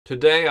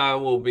Today I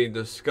will be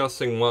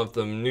discussing one of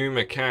the new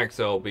mechanics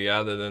that will be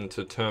added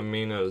into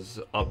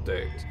Termina's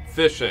update.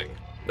 Fishing.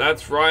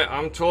 That's right,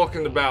 I'm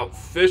talking about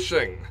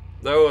fishing.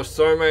 There were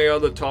so many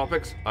other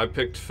topics, I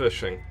picked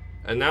fishing.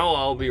 And now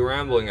I'll be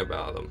rambling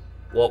about them.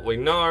 What we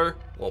know,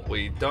 what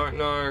we don't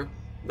know,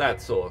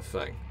 that sort of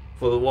thing.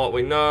 For what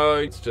we know,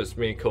 it's just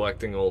me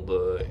collecting all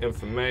the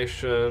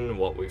information,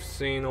 what we've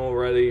seen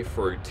already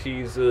through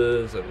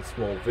teasers and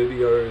small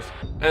videos.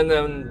 And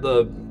then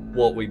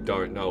what we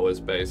don't know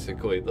is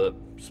basically the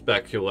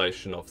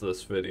speculation of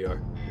this video,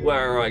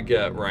 where I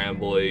get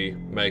rambly,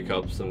 make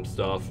up some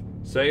stuff,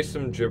 say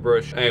some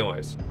gibberish.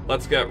 Anyways,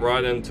 let's get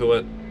right into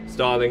it,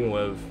 starting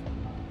with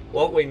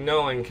what we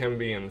know and can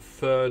be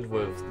inferred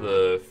with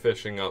the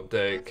fishing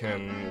update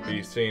can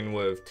be seen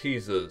with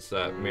teasers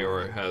that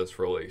Miro has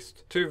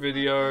released. 2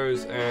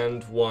 videos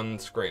and 1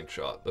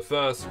 screenshot. The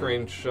first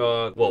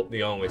screenshot, well,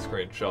 the only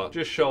screenshot,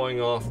 just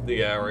showing off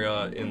the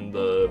area in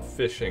the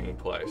fishing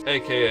place,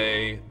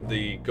 aka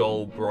the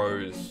Gold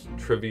Bros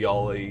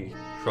Trivoli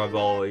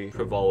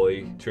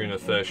Tuna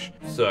Fish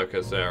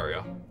Circus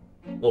area.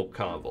 Well,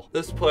 carnival.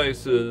 This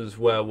place is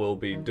where we'll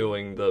be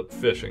doing the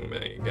fishing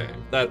minigame.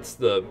 That's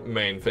the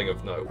main thing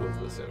of note with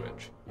this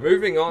image.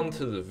 Moving on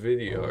to the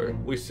video,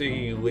 we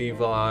see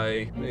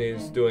Levi,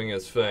 he's doing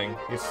his thing.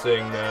 He's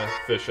sitting there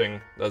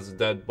fishing. There's a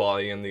dead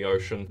body in the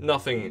ocean.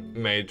 Nothing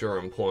major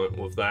important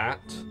with that.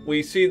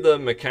 We see the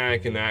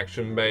mechanic in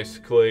action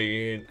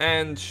basically,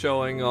 and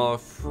showing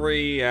off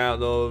 3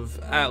 out of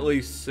at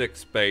least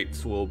 6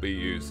 baits we'll be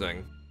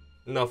using.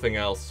 Nothing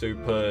else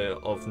super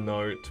of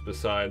note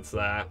besides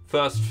that.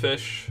 First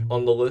fish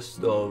on the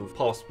list of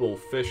possible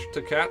fish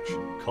to catch,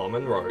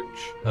 common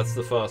roach. That's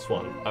the first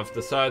one. I've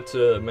decided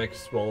to make a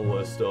small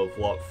list of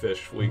what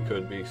fish we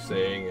could be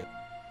seeing.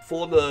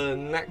 For the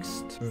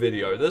next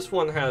video, this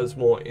one has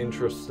more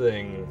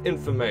interesting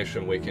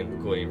information we can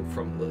glean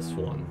from this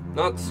one.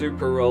 Not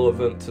super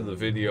relevant to the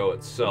video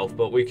itself,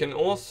 but we can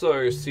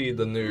also see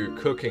the new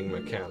cooking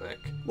mechanic,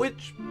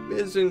 which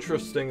is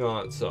interesting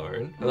on its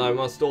own. And I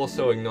must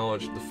also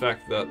acknowledge the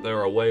fact that there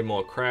are way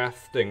more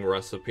crafting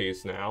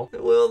recipes now.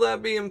 Will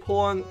that be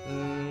important?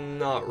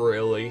 Not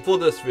really. For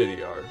this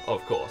video,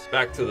 of course.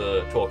 Back to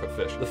the talk of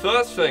fish. The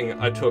first thing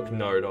I took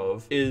note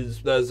of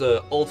is there's an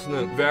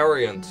alternate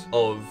variant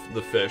of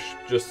the fish,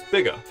 just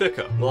bigger,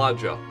 thicker,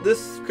 larger.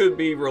 This could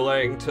be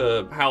relating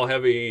to how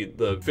heavy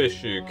the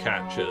fish you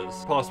catch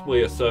is,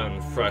 possibly a certain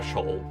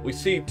threshold. We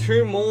see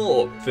 2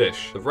 more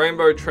fish, the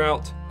rainbow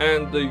trout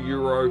and the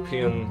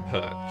European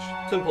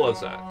perch. Simple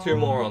as that. 2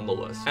 more on the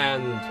list.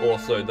 And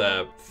also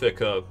their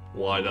thicker,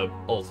 wider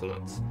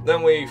alternates.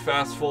 Then we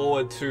fast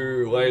forward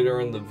to later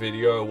in the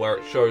video where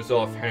it shows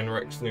off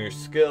Henrik's new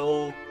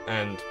skill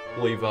and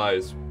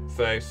Levi's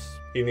face.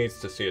 He needs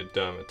to see a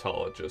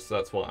dermatologist,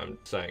 that's what I'm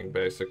saying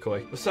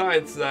basically.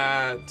 Besides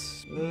that,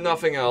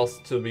 nothing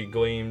else to be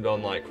gleaned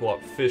on like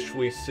what fish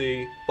we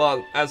see.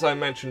 But as I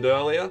mentioned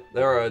earlier,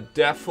 there are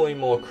definitely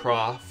more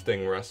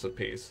crafting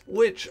recipes,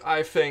 which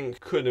I think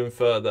could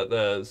infer that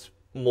there's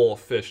more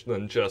fish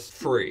than just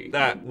 3.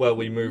 That where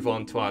we move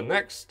on to our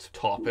next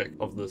topic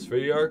of this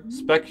video,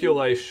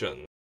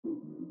 speculation.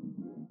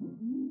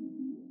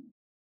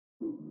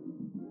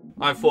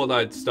 I thought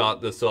I'd start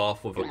this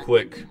off with a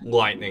quick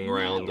lightning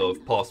round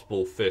of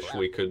possible fish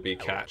we could be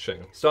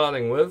catching.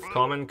 Starting with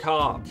common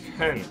carp,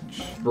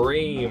 hench,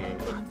 bream,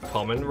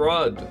 common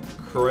rudd,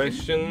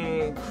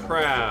 Croatian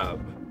crab,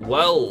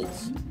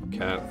 wels,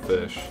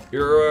 catfish,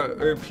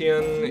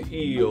 European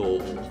eel,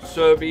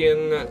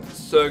 Serbian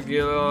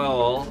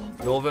sergular,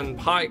 northern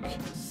pike,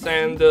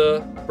 sander,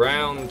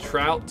 brown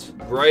trout,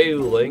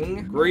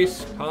 grayling,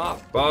 grease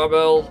carp,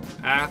 barbel,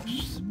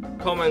 apse,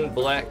 common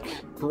black,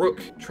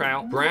 brook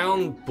trout,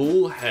 brown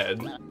bullhead,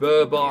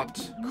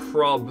 burbot,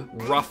 crab,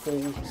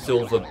 ruffle,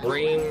 silver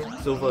bream,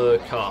 silver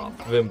carp,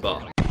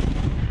 vimba.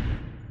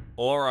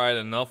 Alright,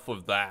 enough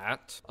of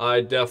that. I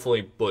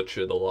definitely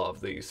butchered a lot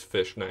of these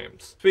fish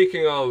names.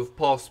 Speaking of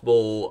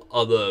possible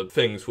other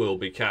things we'll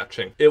be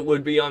catching, it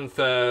would be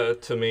unfair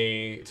to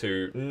me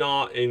to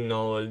not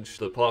acknowledge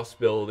the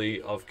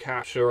possibility of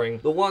capturing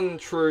the one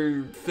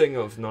true thing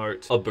of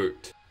note, a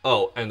boot.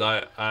 Oh, and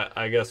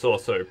I guess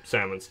also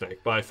salmon snake,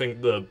 but I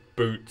think the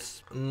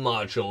boot's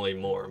marginally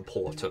more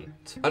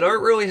important. I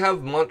don't really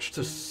have much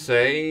to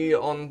say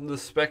on the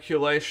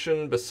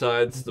speculation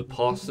besides the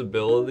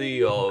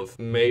possibility of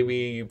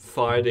maybe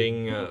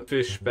fighting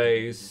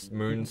fish-based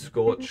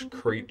moon-scorched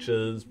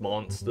creatures,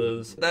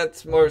 monsters.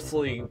 That's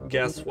mostly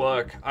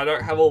guesswork. I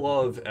don't have a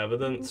lot of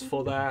evidence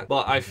for that,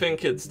 but I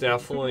think it's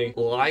definitely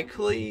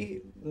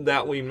likely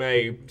that we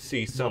may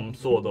see some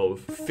sort of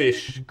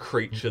fish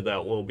creature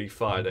that we'll be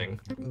fighting,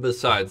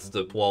 besides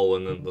the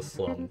Wallen and the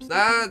slums.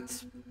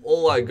 That's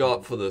all I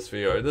got for this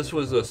video. This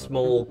was a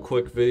small,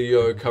 quick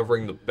video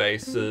covering the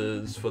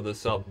bases for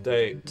this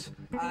update.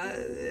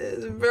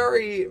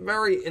 Very,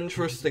 very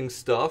interesting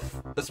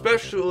stuff,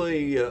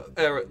 especially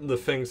the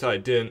things I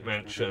didn't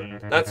mention.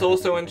 That's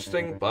also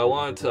interesting, but I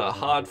wanted to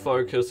hard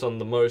focus on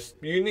the most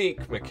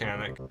unique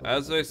mechanic.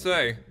 As they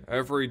say,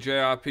 every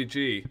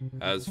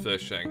JRPG has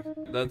fishing.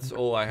 that's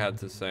all I had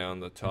to say on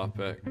the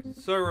topic.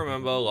 So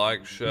remember,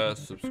 like, share,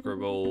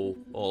 subscribe,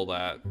 all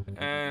that,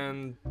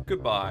 and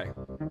goodbye.